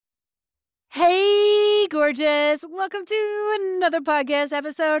Hey, gorgeous. Welcome to another podcast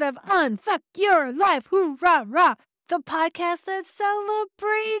episode of Unfuck Your Life. Hoorah, rah. The podcast that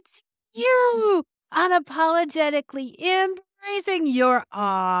celebrates you unapologetically embracing your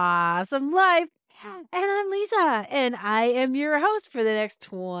awesome life. And I'm Lisa, and I am your host for the next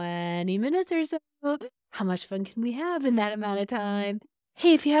 20 minutes or so. How much fun can we have in that amount of time?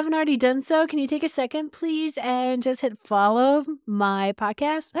 Hey, if you haven't already done so, can you take a second, please, and just hit follow my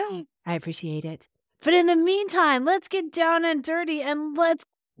podcast? I appreciate it. But in the meantime, let's get down and dirty and let's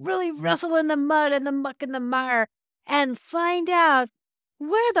really wrestle in the mud and the muck and the mire and find out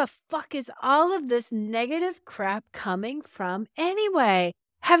where the fuck is all of this negative crap coming from anyway?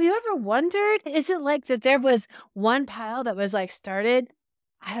 Have you ever wondered? Is it like that there was one pile that was like started,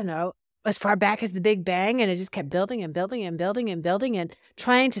 I don't know, as far back as the Big Bang, and it just kept building and building and building and building and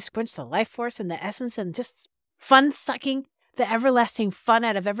trying to squinch the life force and the essence and just fun sucking the everlasting fun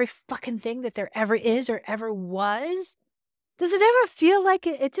out of every fucking thing that there ever is or ever was? Does it ever feel like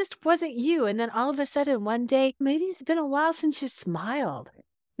it just wasn't you? And then all of a sudden one day, maybe it's been a while since you smiled.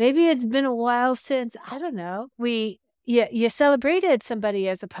 Maybe it's been a while since, I don't know, you celebrated somebody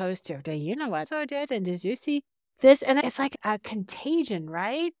as opposed to, do you know what so did? And did you see this? And it's like a contagion,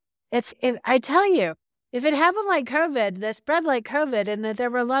 right? I tell you, if it happened like COVID, that spread like COVID, and that there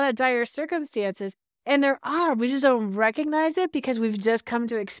were a lot of dire circumstances, and there are, we just don't recognize it because we've just come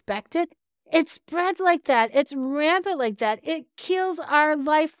to expect it. It spreads like that. It's rampant like that. It kills our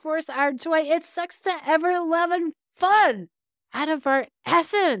life force, our joy. It sucks the ever-loving fun out of our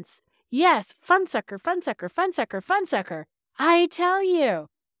essence. Yes, fun sucker, fun sucker, fun sucker, fun sucker. I tell you.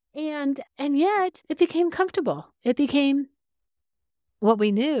 And yet it became comfortable. It became what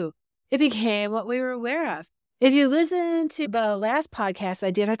we knew. It became what we were aware of. If you listen to the last podcast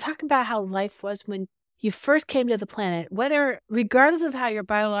I did, I talked about how life was when you first came to the planet, regardless of how your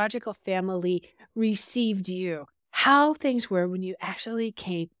biological family received you, how things were when you actually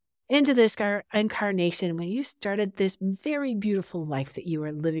came into this incarnation, when you started this very beautiful life that you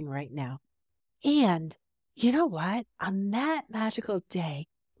are living right now. And you know what? On that magical day,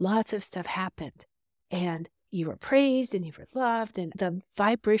 lots of stuff happened. And you were praised and you were loved, and the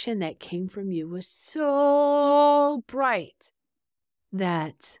vibration that came from you was so bright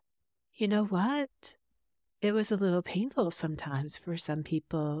that, you know what? It was a little painful sometimes for some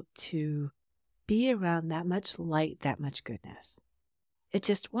people to be around that much light, that much goodness. It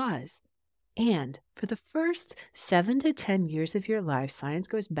just was. And for the first 7 to 10 years of your life, science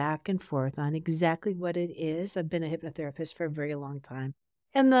goes back and forth on exactly what it is. I've been a hypnotherapist for a very long time.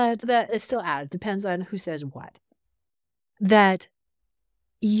 And it's still out. It depends on who says what. That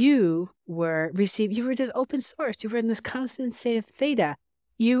you were this open source. You were in this constant state of theta.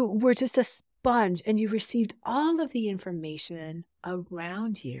 You were just a sponge, and you received all of the information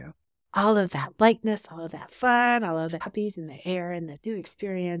around you. All of that lightness, all of that fun, all of the puppies in the air and the new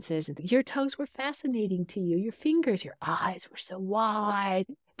experiences. Your toes were fascinating to you. Your fingers, your eyes were so wide.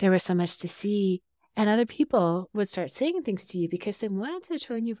 There was so much to see. And other people would start saying things to you because they wanted to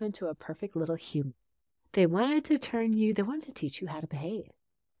turn you into a perfect little human. They wanted to teach you how to behave.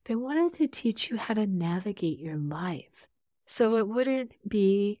 They wanted to teach you how to navigate your life so it wouldn't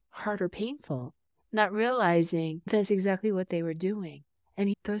be hard or painful, not realizing that's exactly what they were doing.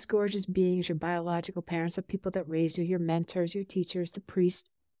 And those gorgeous beings, your biological parents, the people that raised you, your mentors, your teachers, the priests,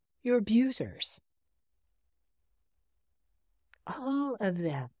 your abusers, all of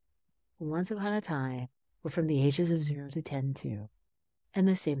them, once upon a time, were from the ages of 0 to 10 too. And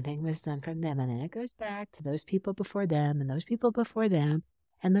the same thing was done from them. And then it goes back to those people before them, and those people before them,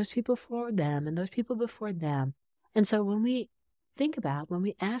 and those people before them, and those people before them. And so when we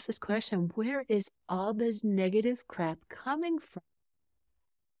ask this question, where is all this negative crap coming from?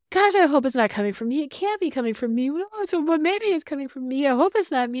 Gosh, I hope it's not coming from me. It can't be coming from me. Well, maybe it's coming from me. I hope it's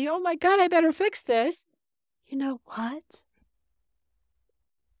not me. Oh my God, I better fix this. You know what?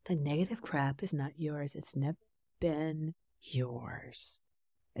 The negative crap is not yours. It's never been yours.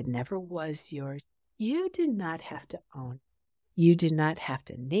 It never was yours. You do not have to own it. You do not have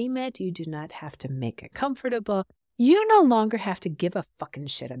to name it. You do not have to make it comfortable. You no longer have to give a fucking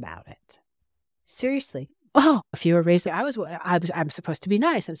shit about it. Seriously. Oh, if you were raised, I'm supposed to be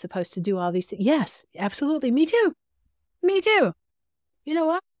nice. I'm supposed to do all these things. Yes, absolutely. Me too. Me too. You know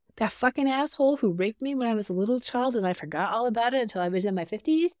what? That fucking asshole who raped me when I was a little child and I forgot all about it until I was in my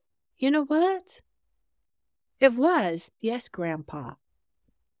 50s. You know what? It was, yes, Grandpa.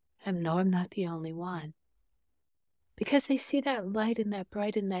 And no, I'm not the only one. Because they see that light and that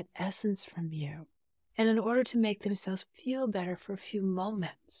bright and that essence from you. And in order to make themselves feel better for a few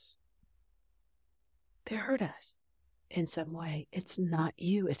moments, they hurt us. in some way. It's not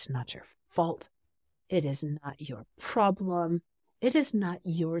you. It's not your fault. It is not your problem. It is not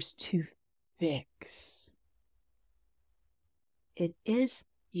yours to fix. It is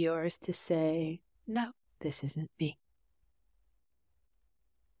yours to say, no, this isn't me.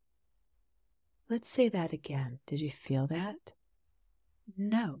 Let's say that again. Did you feel that?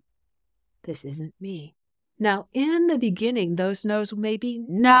 No, this isn't me. Now, in the beginning, those no's may be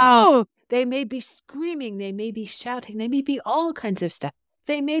no. They may be screaming. They may be shouting. They may be all kinds of stuff.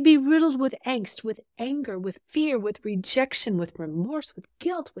 They may be riddled with angst, with anger, with fear, with rejection, with remorse, with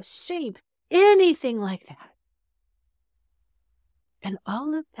guilt, with shame, anything like that. And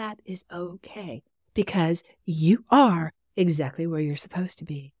all of that is okay because you are exactly where you're supposed to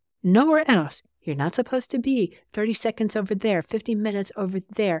be. Nowhere else. You're not supposed to be 30 seconds over there, 50 minutes over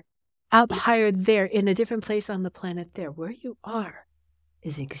there, up higher there, in a different place on the planet there. Where you are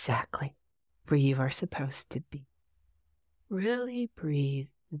is exactly where you are supposed to be. Really breathe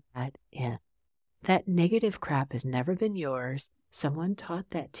that in. That negative crap has never been yours. Someone taught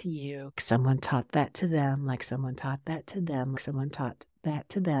that to you. Someone taught that to them, like someone taught that to them. Someone taught that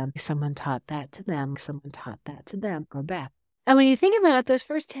to them. Someone taught that to them. Someone taught that to them. Go back. And when you think about it, those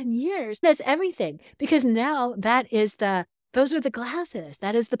first 10 years, that's everything. Because now those are the glasses.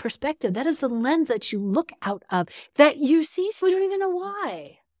 That is the perspective. That is the lens that you look out of, that you see. We don't even know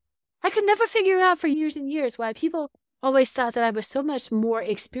why. I could never figure out for years and years why people always thought that I was so much more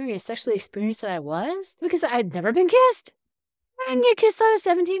experienced, sexually experienced than I was, because I'd never been kissed. I didn't get kissed till I was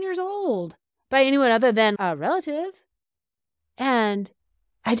 17 years old by anyone other than a relative. And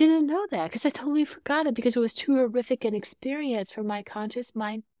I didn't know that because I totally forgot it because it was too horrific an experience for my conscious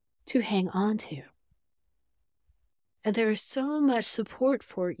mind to hang on to. And there is so much support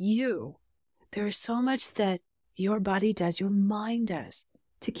for you. There is so much that your body does, your mind does,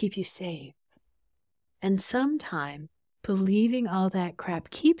 to keep you safe. And sometimes believing all that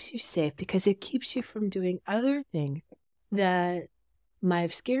crap keeps you safe because it keeps you from doing other things that might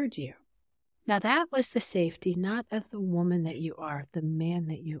have scared you. Now, that was the safety, not of the woman that you are, the man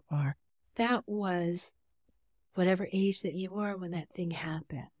that you are. That was whatever age that you were when that thing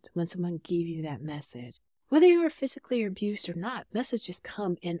happened, when someone gave you that message. Whether you were physically abused or not, messages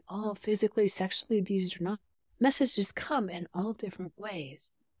come in all, physically, sexually abused or not. Messages come in all different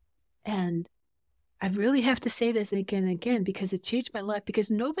ways. And I really have to say this again and again because it changed my life,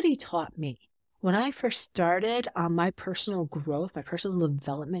 because nobody taught me. When I first started on my personal growth, my personal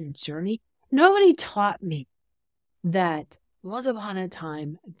development journey, nobody taught me that once upon a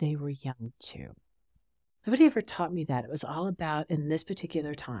time they were young too. Nobody ever taught me that. It was all about in this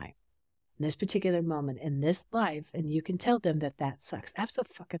particular time, in this particular moment, in this life, and you can tell them that that sucks.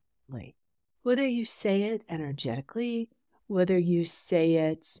 Absolutely. Whether you say it energetically, whether you say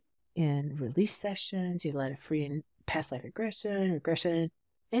it in release sessions, you let it free in past life regression,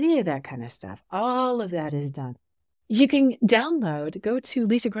 any of that kind of stuff, all of that is done. You can go to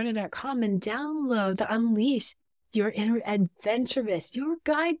lisagruner.com and download the Unleash Your Inner Adventurous, your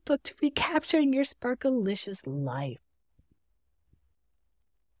guidebook to recapturing your sparkalicious life.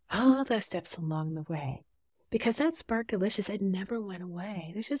 All those steps along the way. Because that sparkalicious, it never went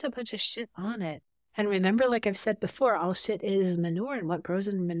away. There's just a bunch of shit on it. And remember, like I've said before, all shit is manure. And what grows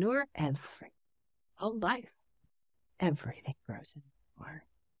in manure? Everything. All life. Everything grows in manure.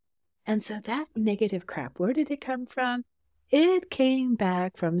 And so that negative crap, where did it come from? It came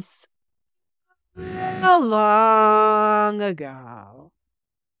back from so long ago.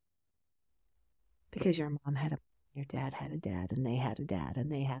 Because your mom had your dad had a dad, and they had a dad,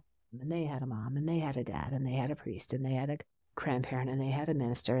 and they had a mom, and they had a dad, and they had a priest, and they had a grandparent, and they had a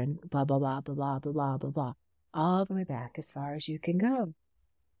minister, and blah, blah, blah, blah, blah, blah, blah, blah, blah. All the way back as far as you can go.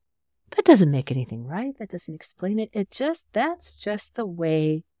 That doesn't make anything right. That doesn't explain it. That's just the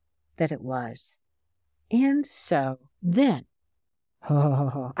way that it was. And so then,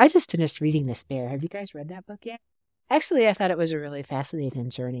 I just finished reading The Spare. Have you guys read that book yet? Actually, I thought it was a really fascinating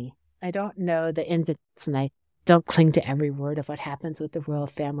journey. I don't know the ins and outs, and I don't cling to every word of what happens with the royal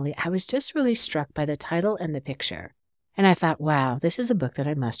family. I was just really struck by the title and the picture. And I thought, wow, this is a book that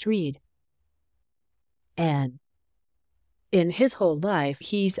I must read. And in his whole life,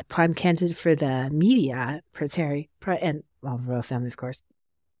 he's a prime candidate for the media, Prince Harry, and royal family, of course.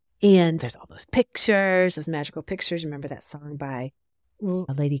 And there's all those pictures, those magical pictures. Remember that song by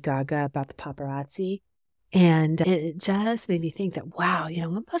Lady Gaga about the paparazzi? And it just made me think that, wow,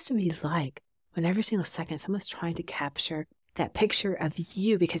 what must it be like when every single second someone's trying to capture that picture of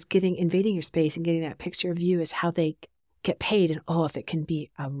you, because invading your space and getting that picture of you is how they get paid. And if it can be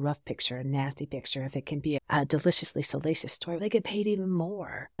a rough picture, a nasty picture, if it can be a deliciously salacious story, they get paid even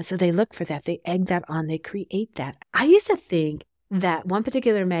more. And so they look for that. They egg that on. They create that. I used to think that one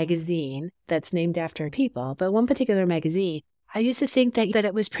particular magazine that's named after people, but one particular magazine, I used to think that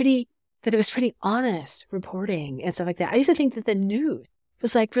it was pretty honest reporting and stuff like that. I used to think that the news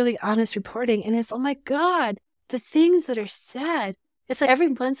was like really honest reporting. And it's, oh my God, the things that are said. It's like every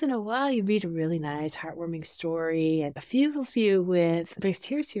once in a while you read a really nice, heartwarming story and it brings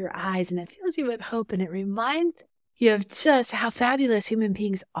tears to your eyes and it fills you with hope and it reminds you of just how fabulous human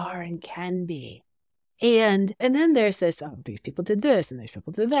beings are and can be. And then there's this, these people did this and these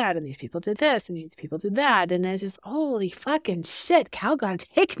people did that and these people did this and these people did that. And it's just, holy fucking shit, Calgon,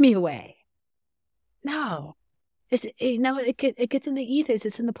 take me away. No, it gets in the ethers,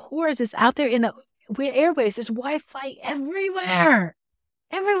 it's in the pores, it's out there in the airways. There's Wi-Fi everywhere.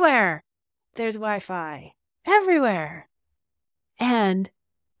 Everywhere. There's Wi-Fi everywhere. And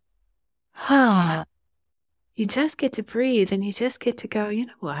you just get to breathe and you just get to go, you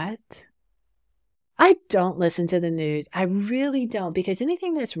know what? I don't listen to the news. I really don't, because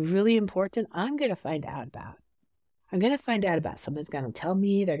anything that's really important, I'm going to find out about. I'm going to find out about. Someone's going to tell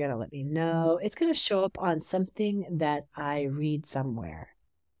me. They're going to let me know. It's going to show up on something that I read somewhere.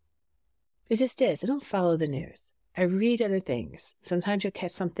 It just is. I don't follow the news. I read other things. Sometimes you'll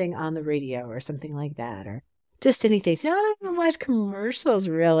catch something on the radio or something like that, or just anything. So I don't even watch commercials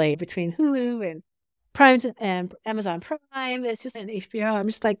really between Hulu and Prime and Amazon Prime. It's just an HBO. I'm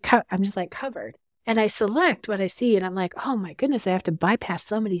just like covered. And I select what I see, and I'm like, oh my goodness, I have to bypass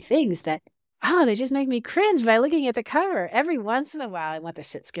so many things that, they just make me cringe by looking at the cover. Every once in a while, I want the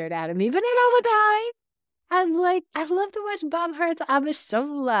shit scared out of me, but not all the time. I love to watch Bob Hearts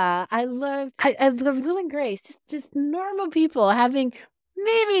Abishola. I love Will and Grace, just normal people having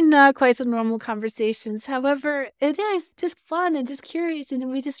maybe not quite so normal conversations. However, it is just fun and just curious. And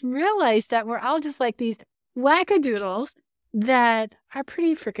we just realize that we're all just like these wackadoodles that are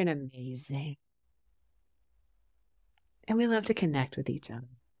pretty freaking amazing. And we love to connect with each other.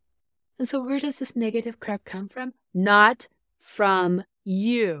 And so where does this negative crap come from? Not from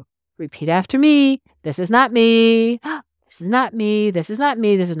you. Repeat after me. This is not me. This is not me. This is not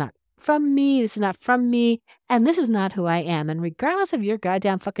me. This is not from me. This is not from me. And this is not who I am. And regardless of your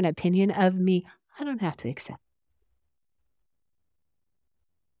goddamn fucking opinion of me, I don't have to accept.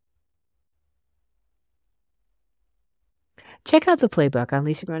 Check out the playbook on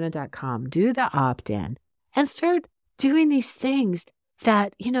LisaGrona.com. Do the opt-in and start doing these things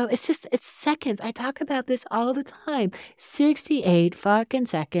that, it's seconds. I talk about this all the time. 68 fucking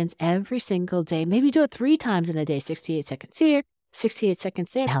seconds every single day. Maybe do it 3 times in a day. 68 seconds here, 68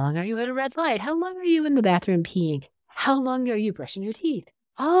 seconds there. How long are you at a red light? How long are you in the bathroom peeing? How long are you brushing your teeth?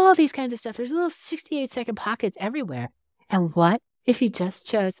 All these kinds of stuff. There's little 68-second pockets everywhere. And what if you just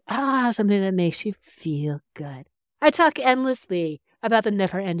chose something that makes you feel good? I talk endlessly about the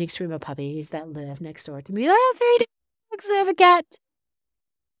never-ending stream of puppies that live next door to me. I have 3 dogs. I have a cat.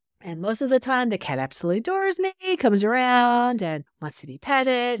 And most of the time, the cat absolutely adores me, comes around and wants to be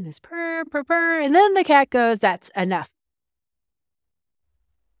petted and is purr, purr, purr. And then the cat goes, that's enough.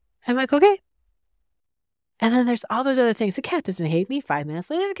 I'm like, okay. And then there's all those other things. The cat doesn't hate me. 5 minutes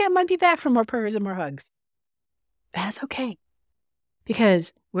later, the cat might be back for more purrs and more hugs. That's okay.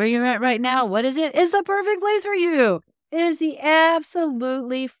 Because where you're at right now, what is it? Is the perfect place for you. It is the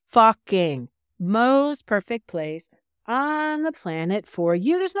absolutely fucking most perfect place on the planet for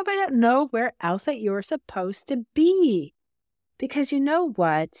you. There's nowhere else that you're supposed to be. Because you know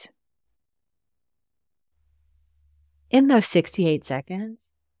what? In those 68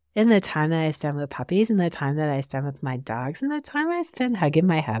 seconds, in the time that I spend with puppies, in the time that I spend with my dogs, in the time I spend hugging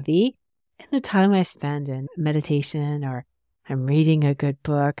my hubby, in the time I spend in meditation, or I'm reading a good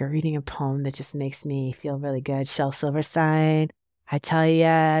book or reading a poem that just makes me feel really good. Shel Silverstein, I tell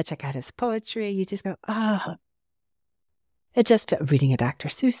you, check out his poetry. You just go, It just reading a Dr.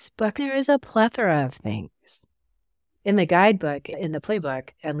 Seuss book. There is a plethora of things. In the guidebook, in the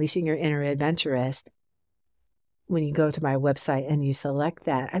playbook, Unleashing Your Inner Adventurist, when you go to my website and you select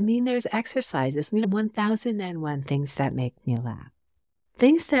that, there's exercises. 1001 things that make me laugh.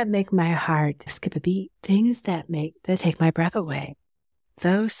 Things that make my heart skip a beat. Things that take my breath away.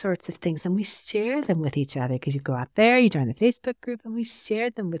 Those sorts of things. And we share them with each other because you go out there, you join the Facebook group, and we share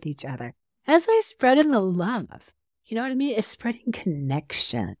them with each other. As I spread in the love. You know what I mean? It's spreading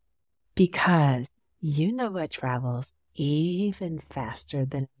connection, because you know what travels even faster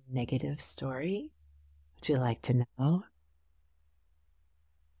than a negative story? Would you like to know?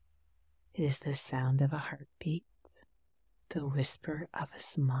 It is the sound of a heartbeat, the whisper of a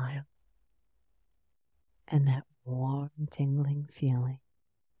smile, and that warm, tingling feeling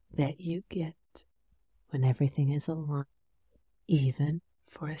that you get when everything is aligned, even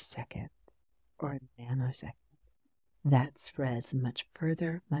for a second or a nanosecond. That spreads much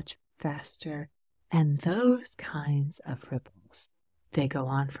further, much faster. And those kinds of ripples, they go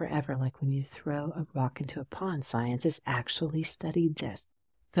on forever, like when you throw a rock into a pond. Science has actually studied this.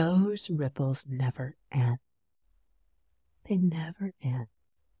 Those ripples never end. They never end.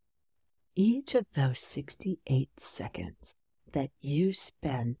 Each of those 68 seconds that you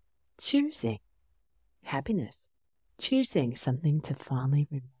spend choosing happiness, choosing something to fondly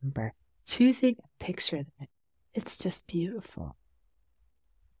remember, choosing a picture that it's just beautiful.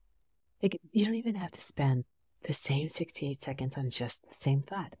 You don't even have to spend the same 68 seconds on just the same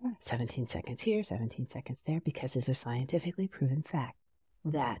thought. 17 seconds here, 17 seconds there, because it's a scientifically proven fact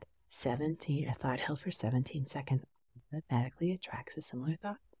that a thought held for 17 seconds automatically attracts a similar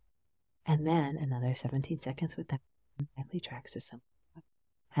thought. And then another 17 seconds with that automatically attracts a similar thought.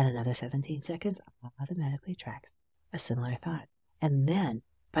 And another 17 seconds automatically attracts a similar thought. And then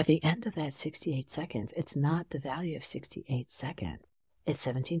by the end of that 68 seconds, it's not the value of 68 seconds. It's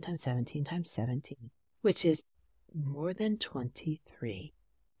 17 times 17 times 17, which is more than 23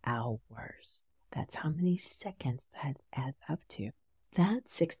 hours. That's how many seconds that adds up to. That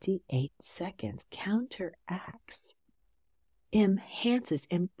 68 seconds counteracts, enhances,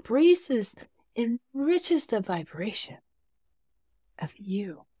 embraces, enriches the vibration of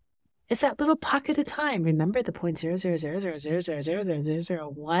you. It's that little pocket of time. Remember the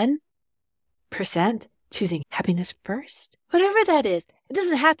 0.000000001% choosing happiness first? Whatever that is. It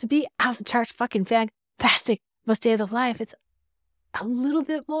doesn't have to be out of the charts fucking fantastic most day of the life. It's a little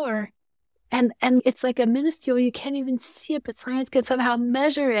bit more. And it's like a minuscule, you can't even see it, but science can somehow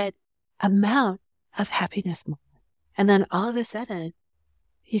measure it, amount of happiness more. And then all of a sudden,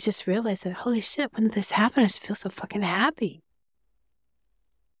 you just realize that, holy shit, when did this happen? I just feel so fucking happy.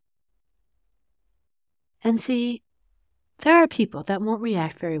 And see, there are people that won't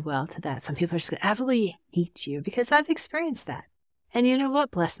react very well to that. Some people are just going to absolutely hate you because I've experienced that. And you know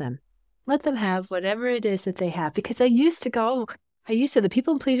what? Bless them. Let them have whatever it is that they have. Because the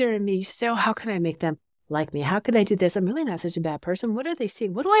people pleaser in me used to say, oh, how can I make them like me? How can I do this? I'm really not such a bad person. What are they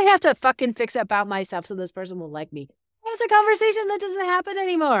seeing? What do I have to fucking fix about myself so this person will like me? That's a conversation that doesn't happen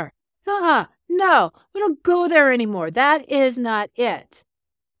anymore. No, we don't go there anymore. That is not it.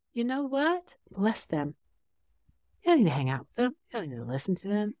 You know what? Bless them. You don't need to hang out with them. You don't need to listen to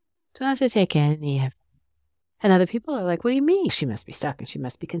them. Don't have to take any of them. And other people are like, what do you mean? She must be stuck and she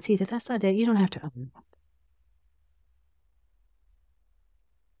must be conceited. That's not it. You don't have to own that.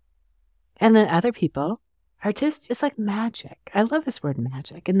 And then other people are just, it's like magic. I love this word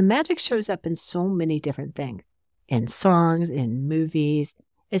magic. And the magic shows up in so many different things. In songs, in movies.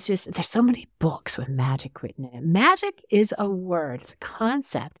 It's just, there's so many books with magic written in it. Magic is a word. It's a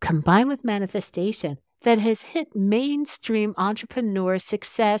concept combined with manifestation that has hit mainstream entrepreneur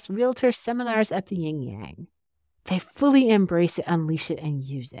success, realtor seminars at the yin yang. They fully embrace it, unleash it, and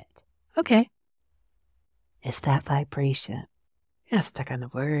use it. Okay. It's that vibration. You're not stuck on the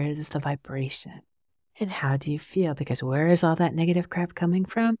words, it's the vibration. And how do you feel? Because where is all that negative crap coming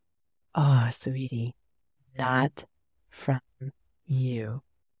from? Oh, sweetie, not from you.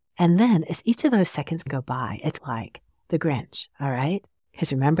 And then as each of those seconds go by, it's like the Grinch, all right?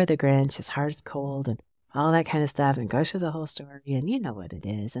 Because remember the Grinch, his heart is cold and all that kind of stuff, and goes through the whole story, and you know what it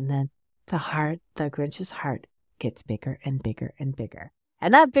is. And then the Grinch's heart gets bigger and bigger and bigger.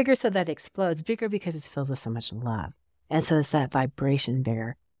 And not bigger so that it explodes, bigger because it's filled with so much love. And so it's that vibration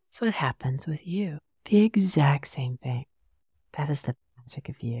bigger. So what happens with you? The exact same thing. That is the magic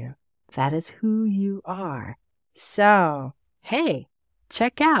of you. That is who you are. So, hey,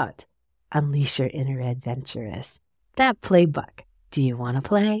 check out Unleash Your Inner Adventurous. That playbook. Do you want to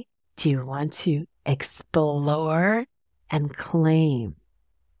play? Do you want to explore and claim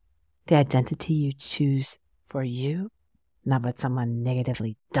the identity you choose for you, not what someone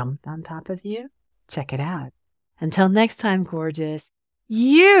negatively dumped on top of you? Check it out. Until next time, gorgeous,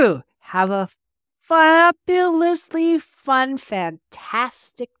 you have a fabulously fun,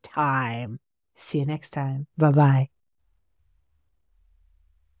 fantastic time. See you next time. Bye-bye.